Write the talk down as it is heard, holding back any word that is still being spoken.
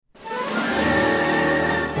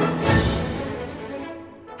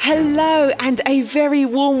Hello and a very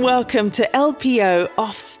warm welcome to LPO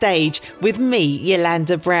Offstage with me,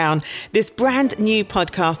 Yolanda Brown. This brand new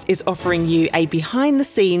podcast is offering you a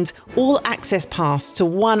behind-the-scenes, all-access pass to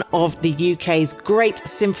one of the UK's great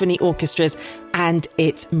symphony orchestras and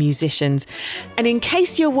its musicians. And in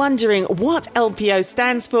case you're wondering what LPO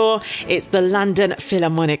stands for, it's the London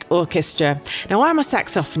Philharmonic Orchestra. Now, I'm a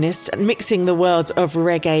saxophonist mixing the worlds of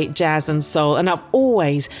reggae, jazz and soul, and I've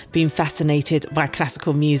always been fascinated by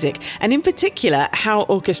classical music, and in particular, how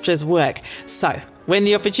orchestras work. So, when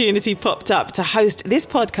the opportunity popped up to host this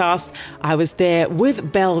podcast, I was there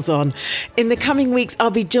with bells on. In the coming weeks,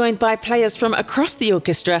 I'll be joined by players from across the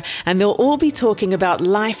orchestra, and they'll all be talking about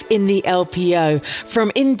life in the LPO,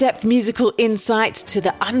 from in-depth musical insights to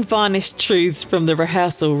the unvarnished truths from the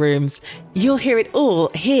rehearsal rooms. You'll hear it all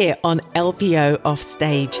here on LPO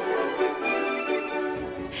Offstage.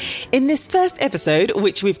 In this first episode,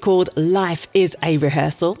 which we've called Life is a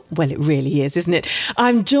Rehearsal, well, it really is, isn't it?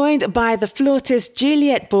 I'm joined by the flautist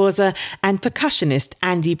Juliet Bauza and percussionist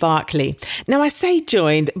Andy Barclay. Now, I say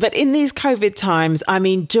joined, but in these COVID times, I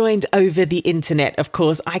mean joined over the internet, of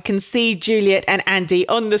course. I can see Juliet and Andy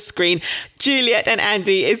on the screen. Juliet and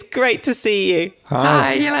Andy, it's great to see you.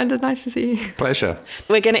 Hi, Yolanda. Nice to see you. Pleasure.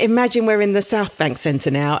 We're going to imagine we're in the South Bank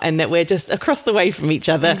Centre now and that we're just across the way from each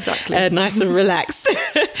other. Exactly. Nice and relaxed.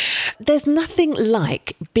 There's nothing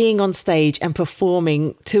like being on stage and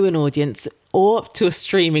performing to an audience or to a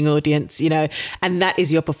streaming audience, you know, and that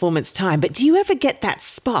is your performance time. But do you ever get that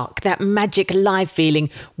spark, that magic live feeling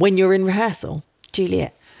when you're in rehearsal?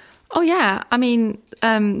 Juliet? Oh, yeah. I mean,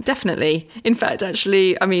 definitely. In fact,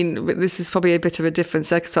 actually, I mean, this is probably a bit of a different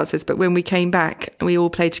circumstances, but when we came back and we all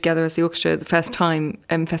played together as the orchestra the first time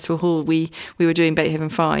in Festival Hall, we were doing Beethoven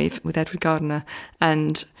 5 with Edward Gardner,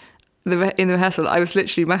 and in the rehearsal, I was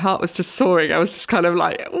literally, my heart was just soaring. I was just kind of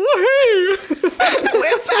like, woohoo!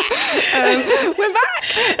 We're back! We're back!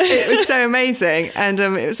 It was so amazing. And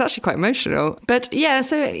it was actually quite emotional. But yeah,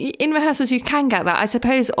 so in rehearsals, you can get that. I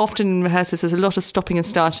suppose often in rehearsals, there's a lot of stopping and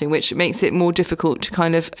starting, which makes it more difficult to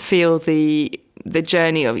kind of feel the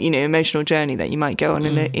journey of, you know, emotional journey that you might go on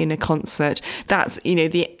in a concert. That's, you know,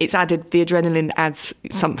 it's added, the adrenaline adds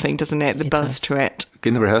something, doesn't it? The buzz to it.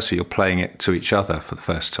 In the rehearsal, you're playing it to each other for the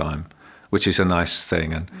first time, which is a nice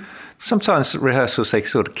thing. And sometimes rehearsals, they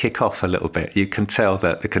sort of kick off a little bit. You can tell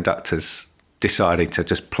that the conductor's deciding to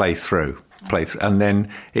just play through, and then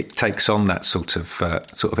it takes on that sort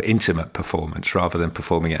of intimate performance rather than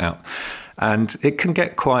performing it out. And it can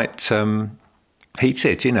get quite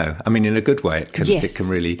heated, you know. I mean, in a good way, it can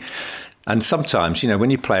really. And sometimes, you know,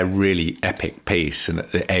 when you play a really epic piece and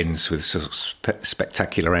it ends with a sort of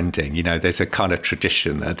spectacular ending, you know, there's a kind of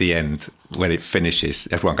tradition at the end when it finishes,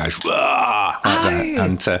 everyone goes, "Rah!" like that.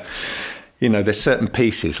 And, you know, there's certain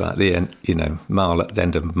pieces like the end, you know, at the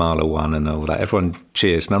end of Mahler 1 and all that, everyone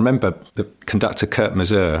cheers. And I remember the conductor, Kurt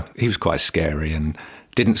Masur, he was quite scary and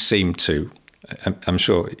didn't seem to, I'm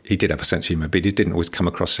sure he did have a sense of humour, but he didn't always come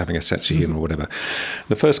across as having a sense of humour or whatever.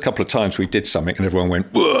 The first couple of times we did something and everyone went,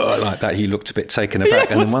 whoa, like that, he looked a bit taken aback.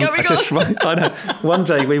 Yeah, One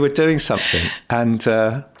day we were doing something and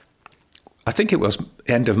I think it was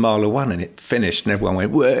the end of Mahler 1 and it finished and everyone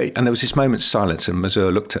went, whoa, and there was this moment's silence and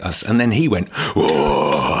Masur looked at us and then he went,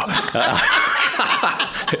 whoa.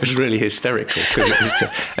 It was really hysterical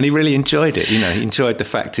and he really enjoyed it. You know, he enjoyed the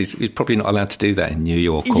fact he's probably not allowed to do that in New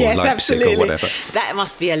York or Leipzig absolutely. Or whatever. That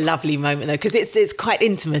must be a lovely moment though, because it's quite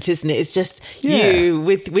intimate, isn't it? It's just you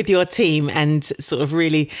with your team and sort of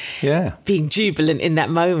really being jubilant in that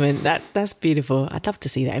moment. That's beautiful. I'd love to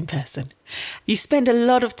see that in person. You spend a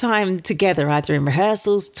lot of time together, either in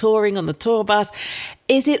rehearsals, touring on the tour bus.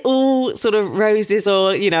 Is it all sort of roses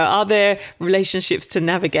or, you know, are there relationships to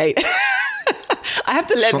navigate? I have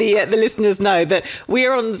to let the listeners know that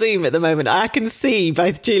we're on Zoom at the moment. I can see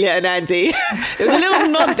both Juliet and Andy. There's a little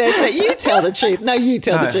nod there saying, you tell the truth. No, you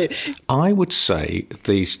tell the truth. I would say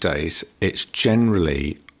these days it's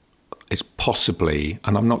possibly,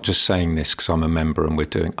 and I'm not just saying this because I'm a member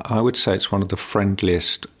and I would say it's one of the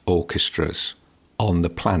friendliest orchestras on the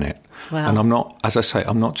planet. Wow. And I'm not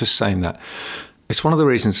just saying that. It's one of the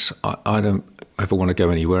reasons I don't ever want to go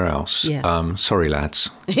anywhere else. Yeah. Sorry, lads.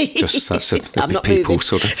 Just that's people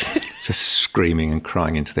sort of just screaming and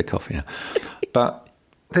crying into their coffee now. But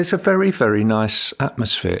there's a very, very nice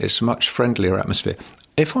atmosphere. It's a much friendlier atmosphere.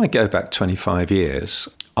 If I go back 25 years,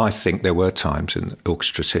 I think there were times in the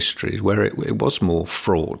orchestra's history where it was more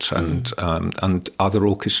fraught and other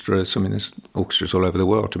orchestras. I mean, there's orchestras all over the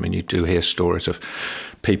world. I mean, you do hear stories of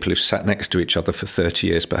people who've sat next to each other for 30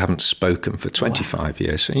 years but haven't spoken for 25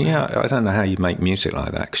 years. And I don't know how you make music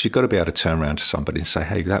like that, because you've got to be able to turn around to somebody and say,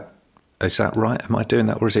 hey, that is that right? Am I doing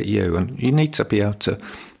that, or is it you? And you need to be able to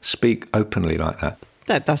speak openly like that.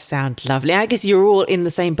 That does sound lovely. I guess you're all in the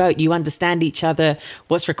same boat. You understand each other,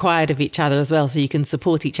 what's required of each other as well, so you can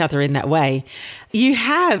support each other in that way. You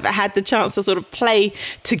have had the chance to sort of play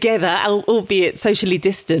together, albeit socially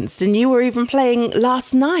distanced, and you were even playing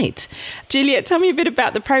last night. Juliet, tell me a bit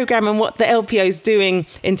about the programme and what the LPO is doing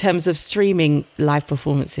in terms of streaming live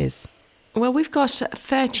performances. Well, we've got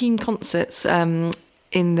 13 concerts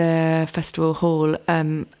in the festival hall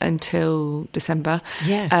until December.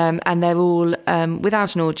 Yeah. And they're all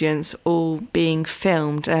without an audience, all being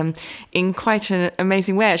filmed in quite an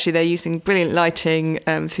amazing way, actually. They're using brilliant lighting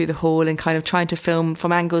through the hall and kind of trying to film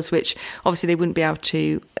from angles which obviously they wouldn't be able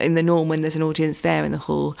to in the norm when there's an audience there in the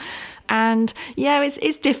hall. And yeah,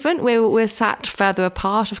 it's different. We're sat further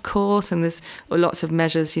apart, of course, and there's lots of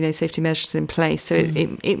measures, safety measures in place. So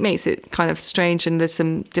it makes it kind of strange, and there's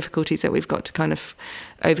some difficulties that we've got to kind of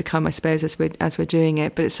overcome, I suppose, as we're doing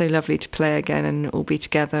it. But it's so lovely to play again and all be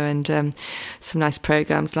together, and some nice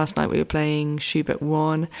programmes. Last night we were playing Schubert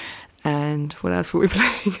 1, and what else were we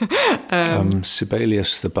playing?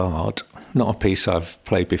 Sibelius the Bard, not a piece I've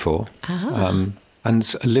played before.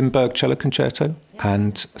 And a Lindbergh cello concerto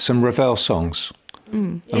and some Ravel songs.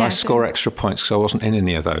 And I score extra points because I wasn't in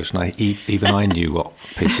any of those, and even I knew what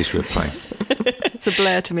pieces we were playing. It's a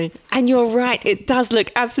blur to me. And you're right, it does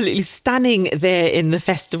look absolutely stunning there in the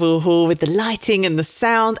festival hall with the lighting and the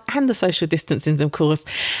sound and the social distancing, of course.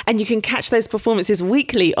 And you can catch those performances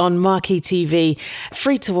weekly on Marquee TV,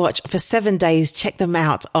 free to watch for 7 days. Check them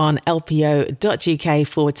out on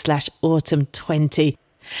lpo.uk/autumn20.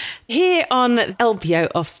 Here on LPO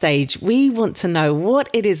Offstage, we want to know what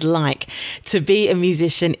it is like to be a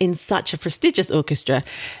musician in such a prestigious orchestra.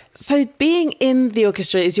 So being in the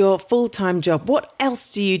orchestra is your full-time job. What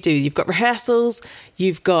else do you do? You've got rehearsals,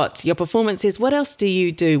 you've got your performances. What else do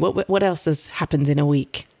you do? What else happens in a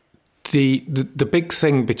week? The big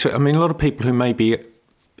thing between, a lot of people who maybe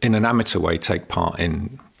in an amateur way take part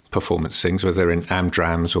in performance things, whether they're in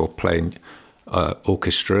amdrams or playing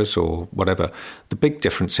orchestras or whatever. The big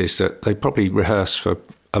difference is that they probably rehearse for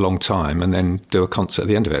a long time and then do a concert at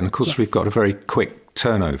the end of it. And of course, We've got a very quick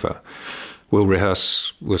turnover. We'll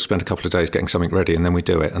rehearse, we'll spend a couple of days getting something ready, and then we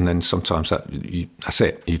do it. And then sometimes that's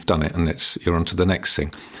it, you've done it, and you're on to the next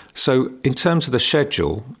thing. So in terms of the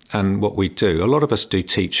schedule and what we do, a lot of us do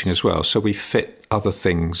teaching as well. So we fit other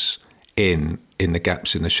things in the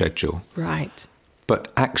gaps in the schedule. Right.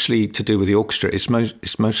 But actually, to do with the orchestra, it's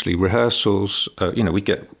mostly rehearsals. We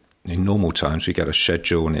get, in normal times, we get a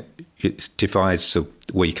schedule, and it divides the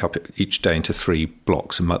week up each day into 3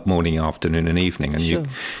 blocks: morning, afternoon, and evening. And sure.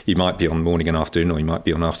 you might be on morning and afternoon, or you might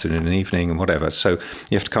be on afternoon and evening, and whatever. So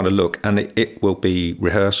you have to kind of look, and it will be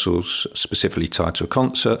rehearsals specifically tied to a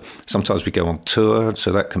concert. Sometimes we go on tour,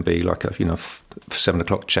 so that can be like a 7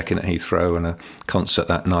 o'clock check-in at Heathrow and a concert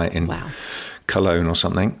that night in Cologne or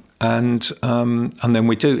something. And then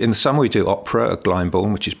we do, in the summer, we do opera at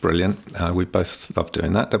Glyndebourne, which is brilliant. We both love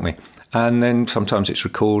doing that, don't we? And then sometimes it's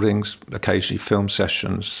recordings, occasionally film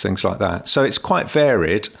sessions, things like that. So it's quite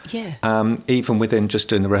varied. Yeah. Even within just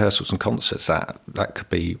doing the rehearsals and concerts, that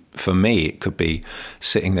could be, for me, it could be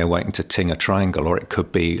sitting there waiting to ting a triangle, or it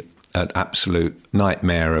could be an absolute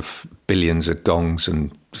nightmare of billions of gongs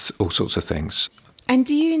and all sorts of things. And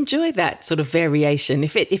do you enjoy that sort of variation?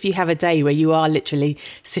 If you have a day where you are literally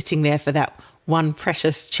sitting there for that one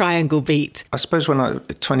precious triangle beat? I suppose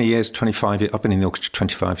 25 years, I've been in the orchestra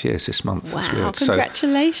 25 years this month. Wow,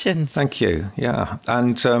 congratulations. Thank you, yeah.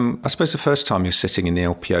 And I suppose the first time you're sitting in the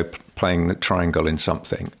LPO playing the triangle in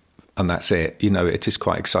something, and that's it, it is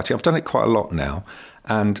quite exciting. I've done it quite a lot now.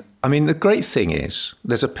 And the great thing is,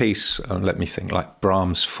 there's a piece, let me think, like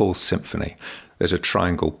Brahms' 4th Symphony. There's a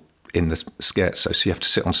triangle in the scherzo, so you have to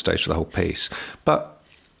sit on stage for the whole piece. But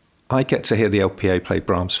I get to hear the LPO play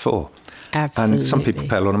Brahms 4. Absolutely. And some people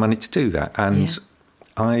pay a lot of money to do that. And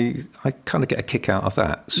I kind of get a kick out of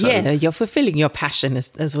that. So. Yeah, you're fulfilling your passion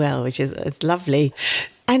as well, which is lovely.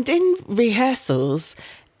 And in rehearsals,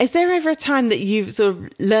 is there ever a time that you've sort of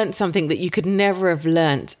learnt something that you could never have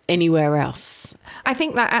learnt anywhere else? I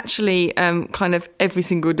think that actually kind of every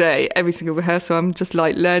single day, every single rehearsal, I'm just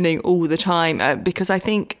like learning all the time because I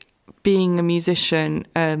think being a musician,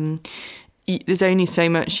 there's only so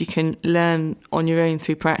much you can learn on your own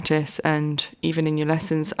through practice and even in your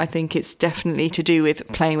lessons. I think it's definitely to do with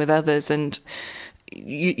playing with others, and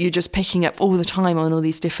you're just picking up all the time on all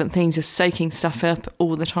these different things. You're soaking stuff up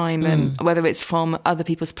all the time, and whether it's from other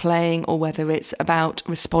people's playing or whether it's about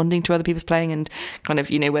responding to other people's playing and kind of,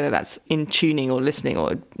 whether that's in tuning or listening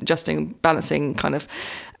or adjusting, balancing kind of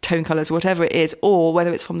tone colours, whatever it is, or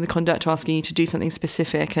whether it's from the conductor asking you to do something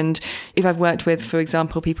specific. And if I've worked with, for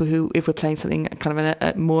example, people who, if we're playing something kind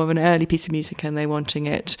of more of an early piece of music and they're wanting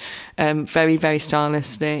it very, very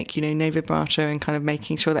stylistic, no vibrato, and kind of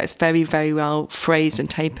making sure that it's very, very well phrased and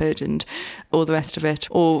tapered and all the rest of it,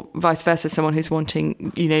 or vice versa, someone who's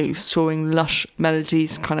wanting, soaring, lush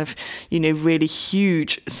melodies, kind of, really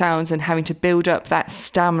huge sounds, and having to build up that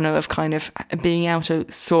stamina of kind of being able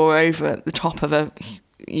to soar over the top of a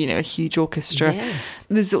huge orchestra. Yes.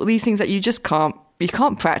 There's all these things that you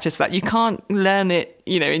can't practice that. You can't learn it,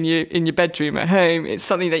 in your bedroom at home. It's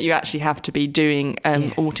something that you actually have to be doing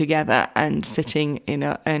all together and sitting in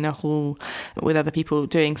a hall with other people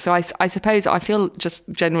doing. So I suppose I feel just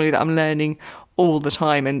generally that I'm learning all the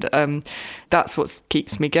time, and that's what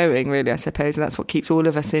keeps me going, really, I suppose, and that's what keeps all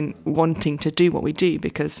of us in wanting to do what we do,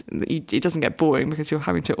 because it doesn't get boring because you're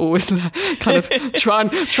having to always kind of try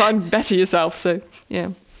and better yourself. So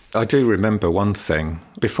yeah. I do remember one thing.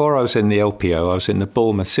 Before I was in the LPO, I was in the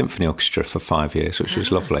Bournemouth Symphony Orchestra for 5 years, which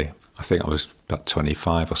was lovely. I think I was about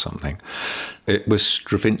 25 or something. It was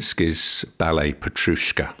Stravinsky's ballet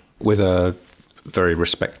Petrushka with a very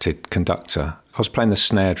respected conductor. I was playing the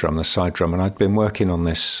snare drum, the side drum, and I'd been working on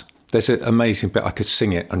this. There's an amazing bit, I could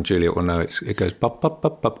sing it, and Juliet will know it. It goes bop bop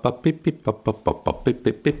bop bop bop beep beep bop bop bop bop beep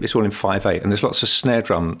beep beep. It's all in 5/8, and there's lots of snare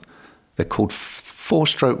drum. They're called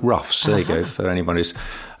 4-stroke roughs. There you go, for anyone who's,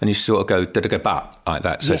 and you sort of go ba like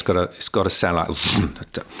that. So it's got to sound like,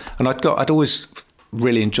 and I'd always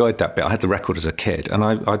really enjoyed that bit. I had the record as a kid, and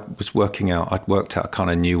I'd worked out a kind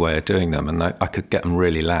of new way of doing them, and I could get them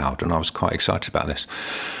really loud, and I was quite excited about this.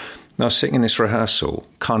 And I was sitting in this rehearsal,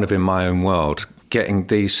 kind of in my own world, getting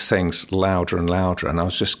these things louder and louder, and I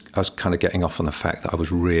was kind of getting off on the fact that I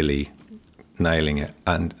was really nailing it.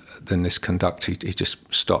 And then this conductor, he just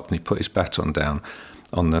stopped and he put his baton down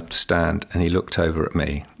on the stand, and he looked over at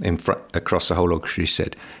me in front, across the whole orchestra. He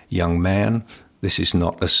said, "Young man, this is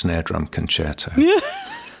not a snare drum concerto."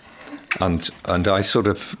 and I sort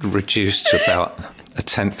of reduced to about a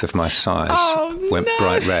tenth of my size, went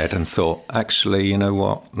bright red, and thought, actually, you know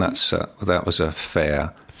what? That was a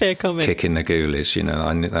fair comment. Kick in the ghoulies.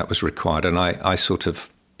 I knew that was required, and I sort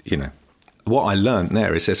of, what I learned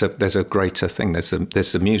there is there's a greater thing. There's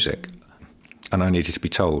the music, and I needed to be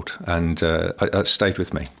told, and it stayed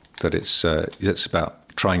with me that it's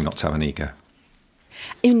about trying not to have an ego.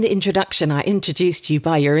 In the introduction, I introduced you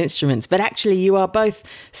by your instruments, but actually you are both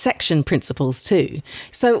section principals too.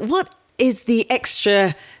 So what is the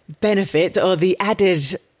extra benefit or the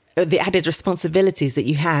added responsibilities that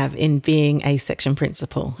you have in being a section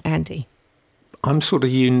principal, Andy? I'm sort of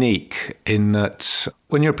unique in that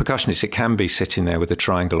when you're a percussionist, it can be sitting there with a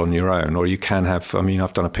triangle on your own, or you can have,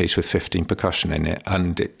 I've done a piece with 15 percussion in it,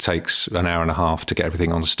 and it takes an hour and a half to get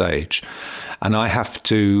everything on stage. And I have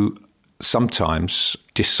to sometimes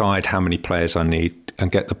decide how many players I need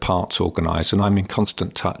and get the parts organised. And I'm in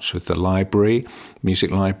constant touch with the library,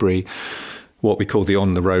 music library, what we call the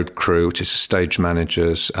on-the-road crew, which is the stage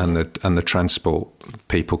managers and the transport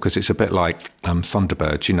people, because it's a bit like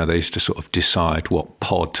Thunderbirds. They used to sort of decide what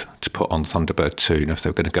pod to put on Thunderbird 2, if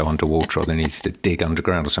they were going to go underwater or they needed to dig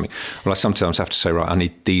underground or something. Well, I sometimes have to say, right, I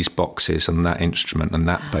need these boxes and that instrument and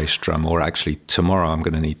that bass drum, or actually tomorrow I'm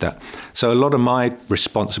going to need that. So a lot of my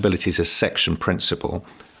responsibilities as section principal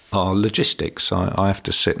are logistics. I have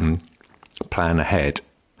to sit and plan ahead.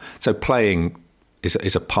 So playing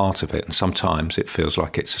is a part of it, and sometimes it feels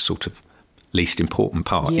like it's a sort of least important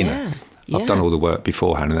part. I've done all the work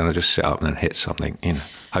beforehand, and then I just sit up and then hit something.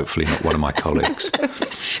 Hopefully not one of my colleagues.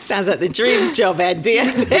 Sounds like the dream job, Andy.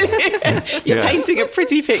 I tell you. You're painting a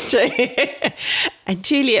pretty picture here. And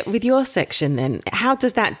Juliet, with your section then, how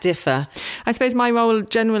does that differ? I suppose my role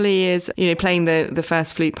generally is, playing the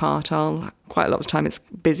first flute part. Quite a lot of the time it's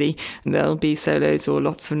busy and there'll be solos or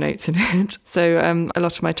lots of notes in it. So a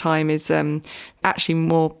lot of my time is actually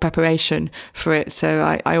more preparation for it. So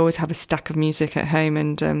I always have a stack of music at home,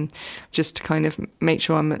 and just to kind of make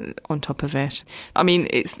sure I'm on top of it.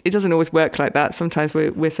 It doesn't always work like that. Sometimes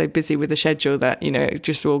we're so busy with the schedule that, it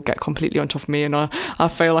just will get completely on top of me, and I'll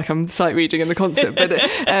feel like I'm sight reading in the concert. But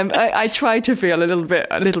I try to feel a little bit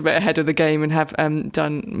ahead of the game and have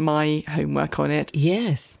done my homework on it.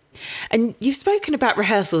 Yes. And you've spoken about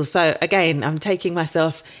rehearsals. So again, I'm taking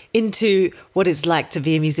myself into what it's like to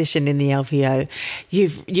be a musician in the LPO.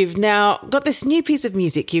 You've now got this new piece of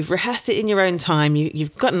music. You've rehearsed it in your own time.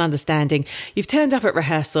 You've got an understanding. You've turned up at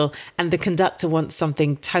rehearsal and the conductor wants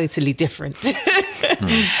something totally different.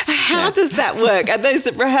 How does that work? Are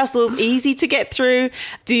those rehearsals easy to get through?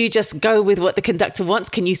 Do you just go with what the conductor wants?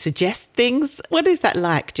 Can you suggest things? What is that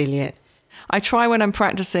like, Juliet? I try when I'm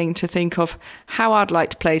practicing to think of how I'd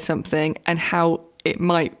like to play something and how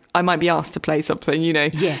I might be asked to play something,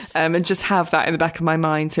 Yes. And just have that in the back of my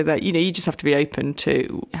mind so that, you just have to be open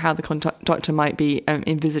to how the conductor might be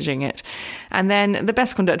envisaging it. And then the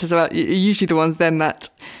best conductors are usually the ones then that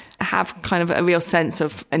have kind of a real sense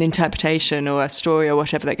of an interpretation or a story or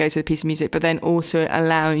whatever that goes with a piece of music, but then also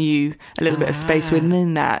allow you a little bit of space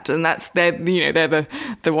within that. And they're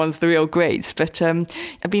the ones, the real greats. But I've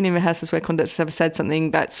been in rehearsals where conductors have said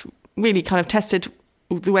something that's really kind of tested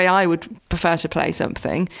the way I would prefer to play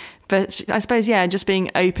something. But I suppose, just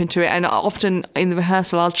being open to it. And often in the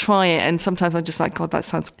rehearsal, I'll try it. And sometimes I'm just like, God, that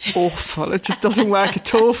sounds awful. It just doesn't work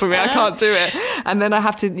at all for me. I can't do it. And then I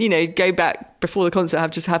have to, go back before the concert.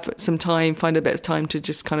 Have some time, find a bit of time to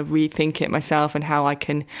just kind of rethink it myself and how I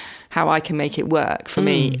can make it work for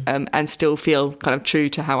me, and still feel kind of true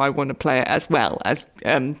to how I want to play it, as well as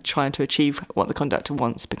trying to achieve what the conductor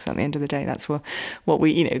wants. Because at the end of the day, that's what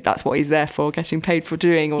that's what he's there for, getting paid for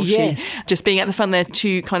doing, or yes. she, just being at the front there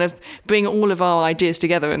to kind of bring all of our ideas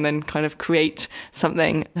together and then kind of create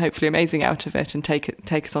something hopefully amazing out of it and take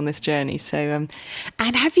us on this journey. So,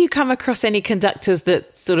 and have you come across any conductors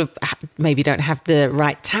that sort of maybe don't have the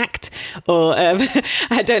right tact or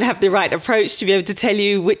don't have the right approach to be able to tell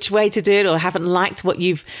you which way to do it, or haven't liked what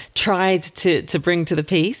you've tried to bring to the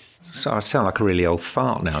piece? So I sound like a really old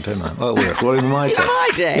fart now, don't I? Oh, what am I doing?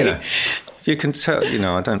 My day. You can tell,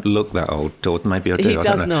 I don't look that old, or maybe I do. He I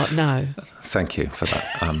does don't know. not, no. Thank you for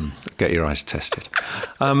that. Get your eyes tested.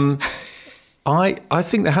 I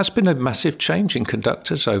think there has been a massive change in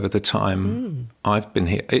conductors over the time I've been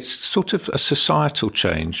here. It's sort of a societal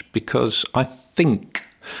change, because I think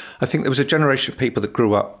there was a generation of people that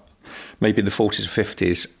grew up maybe in the 40s or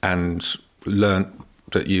 50s and learnt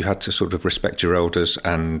that you had to sort of respect your elders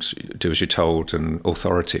and do as you're told, and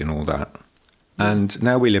authority and all that. And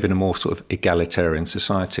now we live in a more sort of egalitarian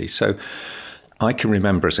society. So I can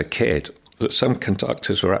remember as a kid that some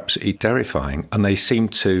conductors were absolutely terrifying, and they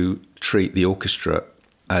seemed to treat the orchestra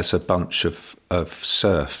as a bunch of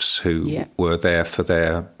serfs who were there for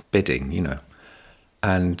their bidding,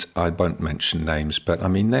 And I won't mention names, but I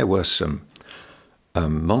mean, there were some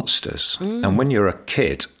monsters. And when you're a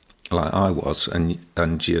kid, like I was, and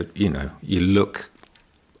you look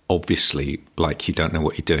obviously like you don't know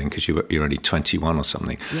what you're doing because you're only 21 or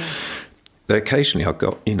something. Yeah. Then occasionally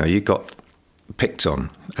you got picked on,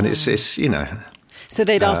 and it's So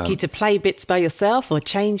they'd ask you to play bits by yourself or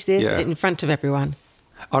change this in front of everyone.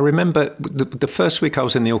 I remember the first week I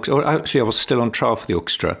was in the orchestra, or actually I was still on trial for the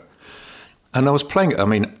orchestra, and I was playing,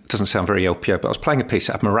 it doesn't sound very LPO, but I was playing a piece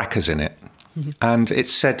that had maracas in it. And it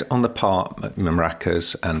said on the part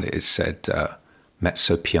maracas, and it said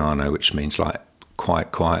mezzo piano, which means like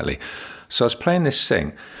quite quietly. So I was playing this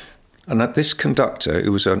thing, and this conductor,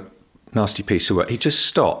 who was a nasty piece of work, he just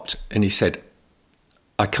stopped and he said,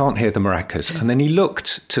 I can't hear the maracas. And then he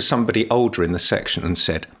looked to somebody older in the section and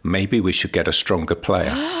said, maybe we should get a stronger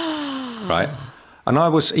player. Right? And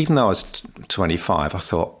even though I was 25, I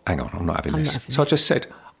thought, hang on, I'm not having this. So I just said,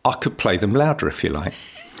 I could play them louder if you like.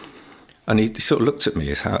 And he sort of looked at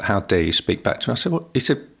me as, how dare you speak back to me? I said, well, he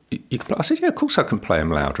said, you can play? I said, yeah, of course I can play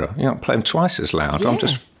them louder. I play them twice as loud. Yeah. I'm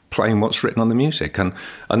just playing what's written on the music. And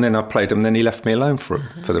then I played them, and then he left me alone for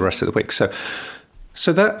the rest of the week.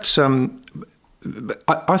 So that's...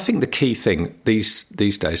 I think the key thing these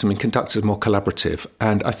days, conductors are more collaborative,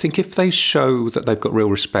 and I think if they show that they've got real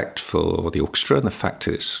respect for the orchestra, and the fact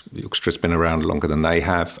is the orchestra's been around longer than they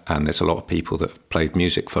have, and there's a lot of people that have played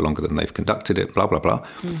music for longer than they've conducted it, blah, blah, blah.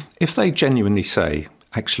 If they genuinely say,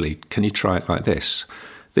 actually, can you try it like this?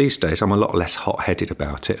 These days, I'm a lot less hot-headed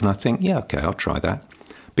about it, and I think, yeah, okay, I'll try that.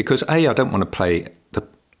 Because A, I don't want to play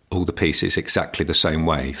all the pieces exactly the same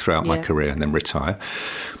way throughout my career and then retire.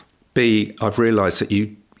 B, I've realised that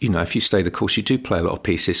if you stay the course, you do play a lot of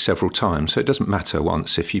pieces several times. So it doesn't matter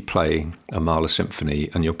once if you play a Mahler symphony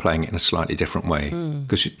and you're playing it in a slightly different way,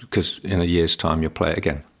 because in a year's time you'll play it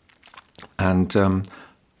again. And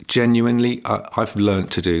genuinely, I've learned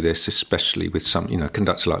to do this, especially with some,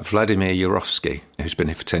 conductors like Vladimir Yurovsky, who's been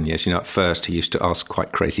here for 10 years. At first he used to ask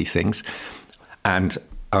quite crazy things, and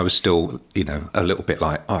I was still, a little bit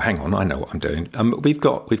like, oh, hang on, I know what I'm doing. We've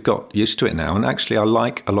got used to it now. And actually, I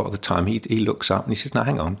like a lot of the time he looks up and he says, no,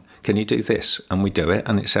 hang on, can you do this? And we do it,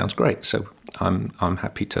 and it sounds great. So I'm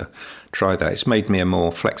happy to try that. It's made me a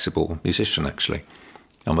more flexible musician, actually.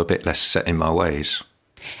 I'm a bit less set in my ways.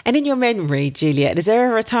 And in your memory, Juliet, is there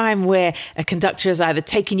ever a time where a conductor has either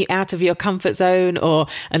taken you out of your comfort zone, or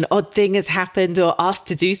an odd thing has happened, or asked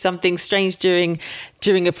to do something strange during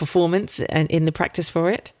a performance and in the practice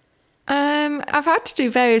for it? I've had to do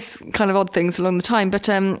various kind of odd things along the time, but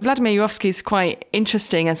Vladimir Jurowski is quite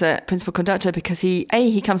interesting as a principal conductor because he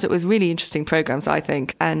comes up with really interesting programs, I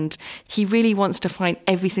think, and he really wants to find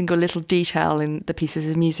every single little detail in the pieces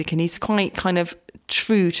of music, and he's quite kind of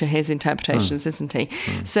true to his interpretations, isn't he?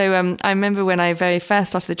 So I remember when I very first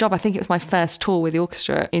started the job, I think it was my first tour with the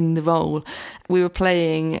orchestra in the role, we were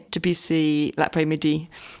playing Debussy L'Après-Midi,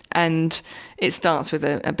 and it starts with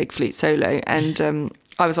a big flute solo, and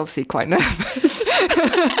I was obviously quite nervous.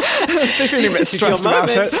 Feeling a bit stressed about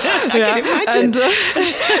it. I can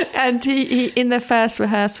imagine. And he in the first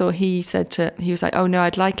rehearsal, he was like, "Oh no,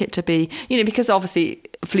 I'd like it to be," because obviously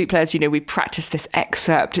flute players, we practice this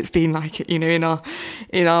excerpt. It's been like, in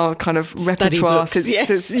our kind of repertoire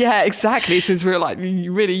since, yeah, exactly, since we were like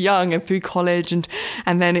really young and through college, and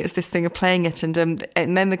then it's this thing of playing it, and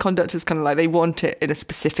then the conductor's kind of like, they want it in a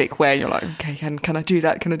specific way. And you're like, okay, can I do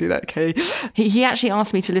that? Can I do that? Okay. He actually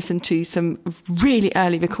asked me to listen to some really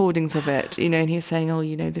early recordings of it, and he was saying, oh,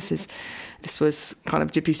 this was kind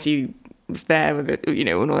of Debussy was there with it, and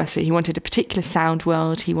all that. So he wanted a particular sound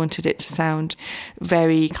world. He wanted it to sound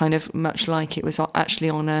very kind of much like it was actually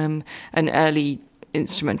on an early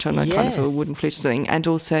instrument, on a kind of a wooden flute or something, and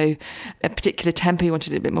also a particular tempo. He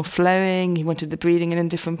wanted it a bit more flowing. He wanted the breathing in a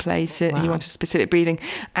different place. Wow. He wanted specific breathing,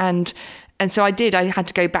 and so I did. I had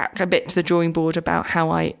to go back a bit to the drawing board about how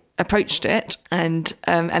I approached it, and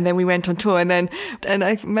then we went on tour, and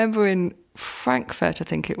I remember in Frankfurt, I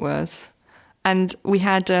think it was, and we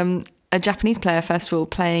had a Japanese player, first of all,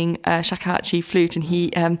 playing shakuhachi flute, and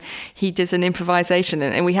he does an improvisation,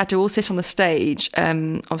 and we had to all sit on the stage,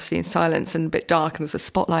 obviously in silence and a bit dark, and there was a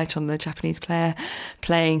spotlight on the Japanese player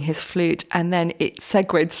playing his flute, and then it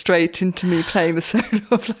segued straight into me playing the solo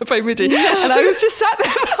of L'Après-Midi, and I was just sat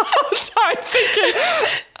there the whole time thinking,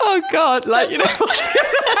 oh God, what's going to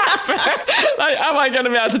happen? Am I going to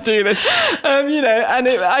be able to do this? And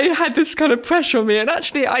I had this kind of pressure on me, and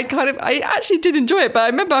actually I actually did enjoy it, but I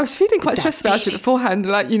remember I was feeling quite stressed about it beforehand,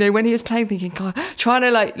 when he was playing, thinking, God, trying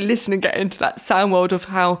to listen and get into that sound world of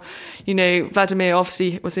how, Vladimir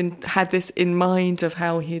obviously had this in mind of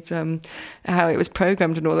how how it was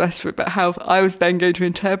programmed and all the rest of it, but how I was then going to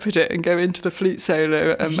interpret it and go into the flute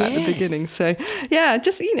solo at the beginning. So yeah,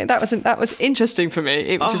 just that was interesting for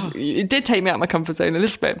me. It did take me out of my comfort zone a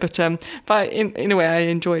little bit, but in a way I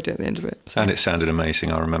enjoyed it at the end of it. So. And it sounded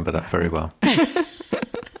amazing. I remember that very well.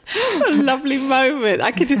 What a lovely moment.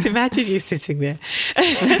 I could just imagine you sitting there.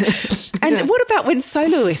 And what about when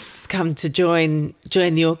soloists come to join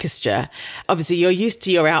the orchestra? Obviously, you're used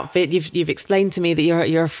to your outfit. You've explained to me that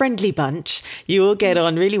you're a friendly bunch. You all get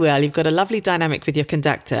on really well. You've got a lovely dynamic with your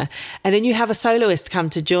conductor. And then you have a soloist come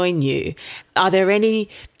to join you. Are there any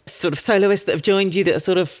sort of soloists that have joined you that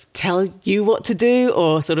sort of tell you what to do,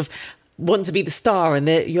 or sort of want to be the star and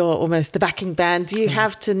you're almost the backing band? Do you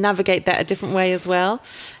have to navigate that a different way as well?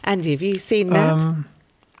 Andy, have you seen that?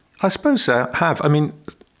 I suppose I have. I mean,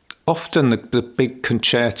 often the big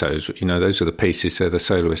concertos, those are the pieces where the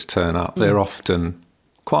soloists turn up. They're often,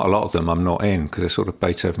 quite a lot of them I'm not in, because they're sort of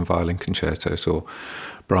Beethoven violin concertos or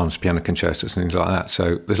Brahms piano concertos and things like that.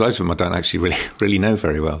 So there's loads of them I don't actually really know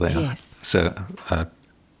very well. Yes. It's a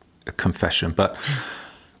confession, but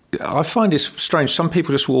I find it's strange. Some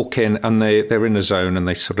people just walk in and they're in a zone and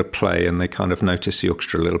they sort of play and they kind of notice the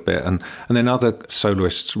orchestra a little bit. And then other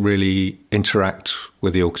soloists really interact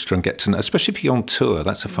with the orchestra and get to know, especially if you're on tour.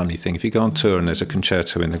 That's a funny thing. If you go on tour and there's a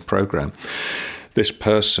concerto in the programme, this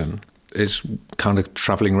person is kind of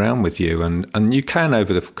travelling around with you. And you can,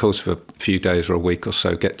 over the course of a few days or a week or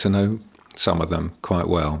so, get to know some of them quite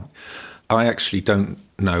well. I actually don't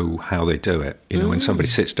know how they do it. When somebody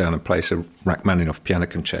sits down and plays a Rachmaninoff piano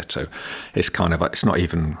concerto, it's kind of, it's not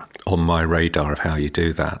even on my radar of how you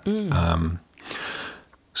do that.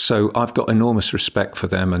 So I've got enormous respect for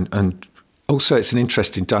them, and also it's an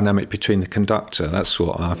interesting dynamic between the conductor. That's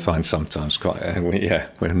what I find sometimes quite,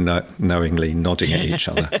 we're knowingly nodding at each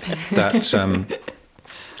other. That,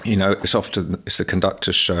 it's the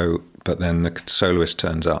conductor's show, but then the soloist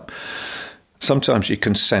turns up. Sometimes you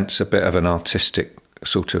can sense a bit of an artistic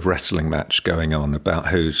sort of wrestling match going on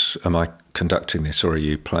about am I conducting this or are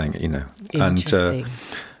you playing it, Interesting.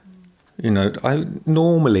 And,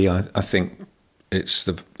 I think it's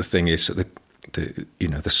the thing is that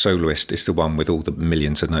the soloist is the one with all the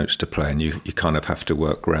millions of notes to play, and you kind of have to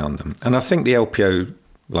work around them. And I think the LPO,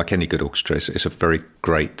 like any good orchestra, is a very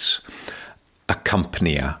great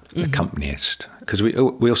accompanist, because we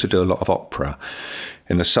also do a lot of opera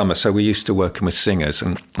in the summer, so we're used to working with singers,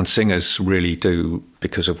 and singers really do,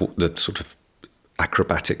 because of the sort of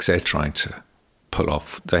acrobatics they're trying to pull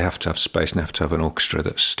off. They have to have space and have to have an orchestra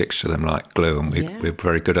that sticks to them like glue, and we're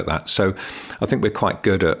very good at that. So I think we're quite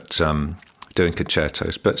good at doing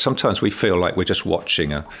concertos, but sometimes we feel like we're just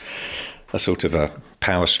watching a sort of a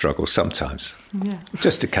power struggle sometimes. Yeah.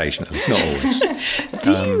 Just occasionally, not always.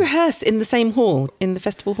 Do you rehearse in the same hall, in the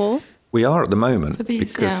festival hall? We are at the moment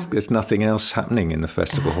because there's nothing else happening in the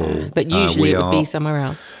festival hall. But usually it would be somewhere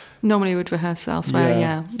else. Normally we'd rehearse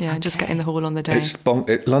elsewhere, yeah. Just get in the hall on the day.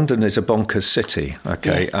 London is a bonkers city,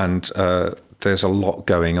 okay, yes. And there's a lot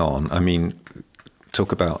going on. I mean,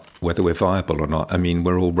 talk about whether we're viable or not. I mean,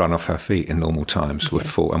 we're all run off our feet in normal times. Yeah. We're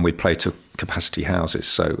full, and we play to capacity houses.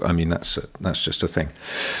 So, I mean, that's just a thing.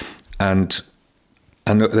 And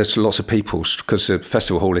there's lots of people, because the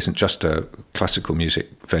festival hall isn't just a classical music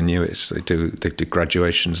venue. They do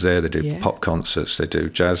graduations there. They do pop concerts. They do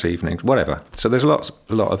jazz evenings, whatever. So there's a lot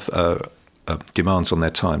of demands on their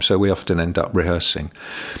time. So we often end up rehearsing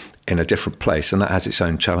in a different place, and that has its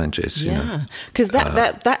own challenges. Yeah, because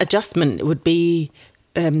that adjustment would be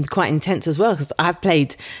quite intense as well, because I've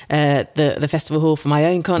played the festival hall for my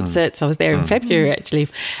own concerts. I was there in February actually,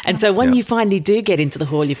 and so when you finally do get into the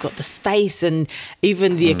hall, you've got the space, and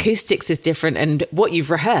even the acoustics is different, and what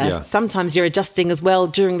you've rehearsed sometimes you're adjusting as well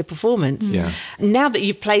during the performance. Now that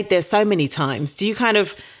you've played there so many times, do you kind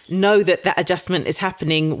of know that adjustment is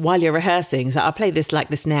happening while you're rehearsing? So I'll play this like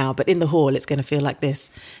this now, but in the hall it's going to feel like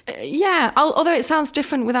this. Although it sounds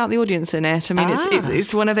different without the audience in it. I mean,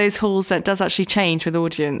 it's one of those halls that does actually change with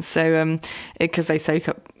audience. So because they soak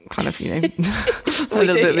up kind of, a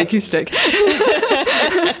little bit of the acoustic.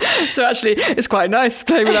 So actually it's quite nice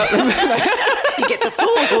playing without them. You get the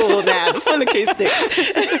full hall now, the full acoustics.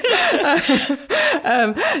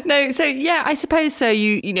 I suppose so.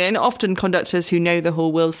 And often conductors who know the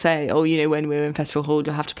hall will say, when we're in Festival Hall,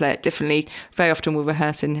 you'll have to play it differently. Very often we'll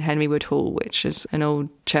rehearse in Henry Wood Hall, which is an old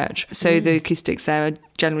church. So the acoustics there are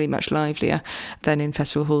generally much livelier than in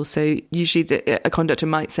Festival Hall. So usually a conductor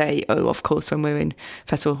might say, of course, when we're in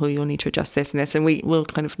Festival Hall, you'll need to adjust this and this. And we will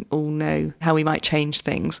kind of all know how we might change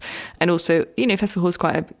things. And also, Festival Hall is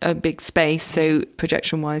quite a big space. So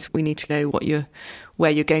projection-wise, we need to know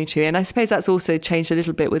where you're going to. And I suppose that's also changed a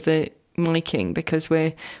little bit with the miking, because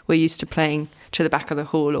we're used to playing to the back of the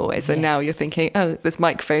hall always, and now you're thinking, there's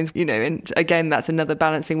microphones, and again that's another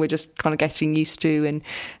balancing we're just kind of getting used to, and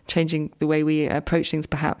changing the way we approach things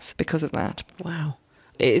perhaps because of that. Wow.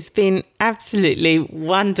 It's been absolutely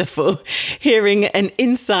wonderful hearing an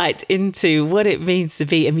insight into what it means to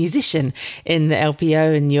be a musician in the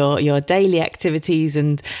LPO and your daily activities.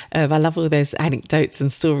 And I love all those anecdotes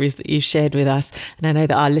and stories that you've shared with us. And I know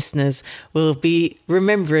that our listeners will be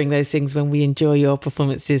remembering those things when we enjoy your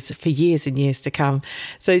performances for years and years to come.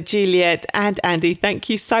 So Juliet and Andy,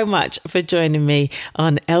 thank you so much for joining me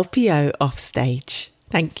on LPO Offstage.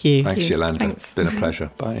 Thank you. Thanks, Yolanda. Thanks. It's been a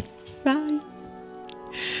pleasure. Bye. Bye.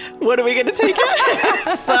 What are we going to take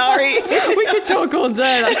out? Sorry. We could talk all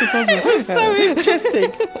day. That's the problem. It was so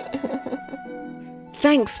interesting.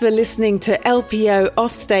 Thanks for listening to LPO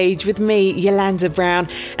Offstage with me, Yolanda Brown.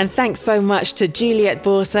 And thanks so much to Juliet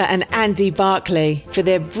Borsa and Andy Barclay for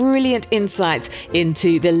their brilliant insights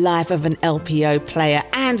into the life of an LPO player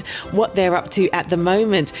and what they're up to at the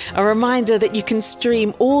moment. A reminder that you can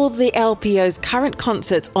stream all the LPO's current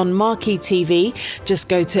concerts on Marquee TV. Just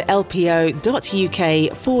go to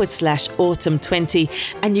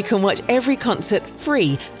lpo.uk/autumn20 and you can watch every concert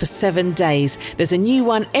free for 7 days. There's a new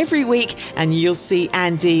one every week and you'll see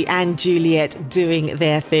Andy and Juliet doing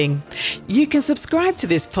their thing. You can subscribe to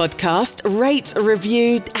this podcast, rate,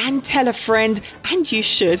 review, and tell a friend, and you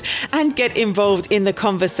should, and get involved in the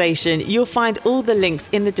conversation. You'll find all the links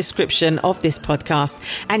in the description of this podcast,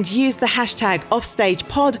 and use the hashtag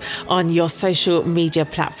OffStagePod on your social media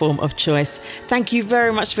platform of choice. Thank you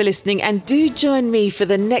very much for listening, and do join me for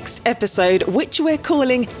the next episode, which we're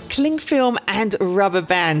calling Cling Film and Rubber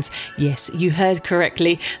Bands. Yes, you heard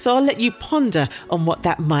correctly. So I'll let you ponder on what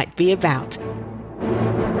that might be about.